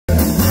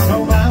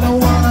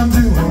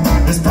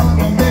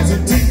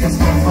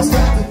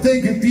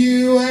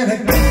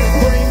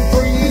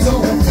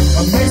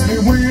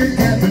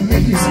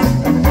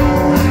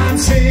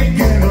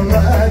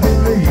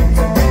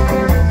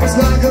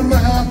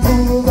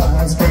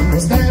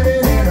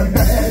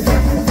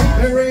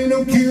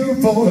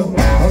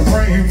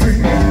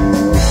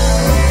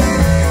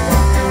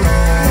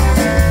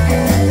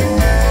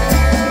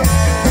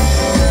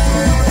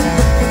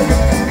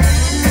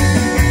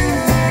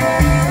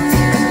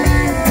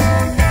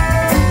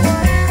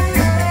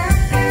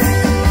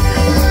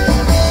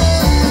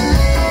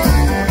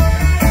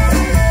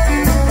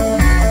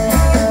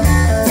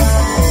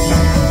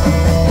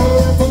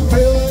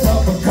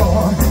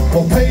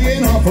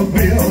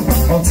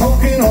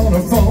on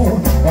the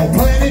phone or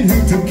planning who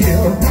to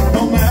kill.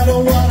 No matter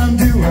what I'm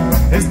doing,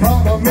 this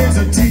problem is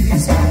a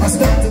tease. I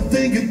start to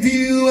think of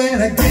you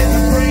and I get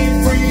the brain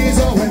freeze.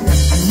 Oh, it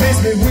makes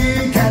me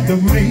weak at the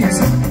knees.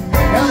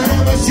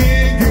 I'm a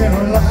chicken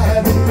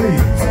alive to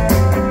please.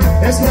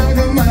 It's like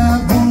a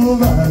mouth full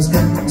of ice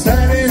cream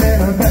standing in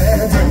a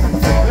bathroom.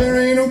 There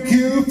ain't no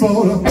cure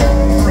for the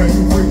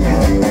brain freeze.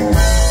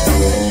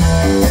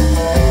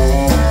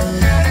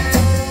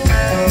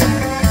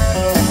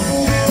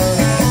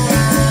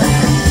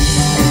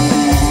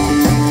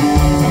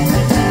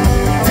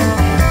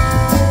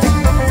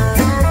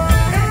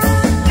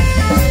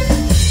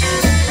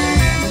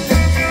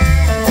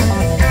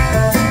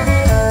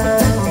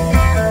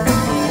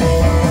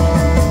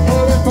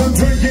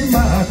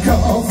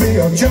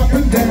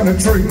 Jumping down a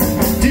tree,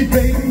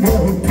 debating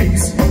world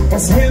peace, or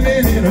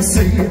swimming in a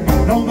sea.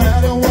 No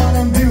matter what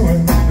I'm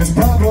doing, this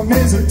problem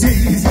is a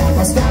tease.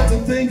 I start to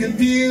think of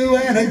you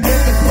and again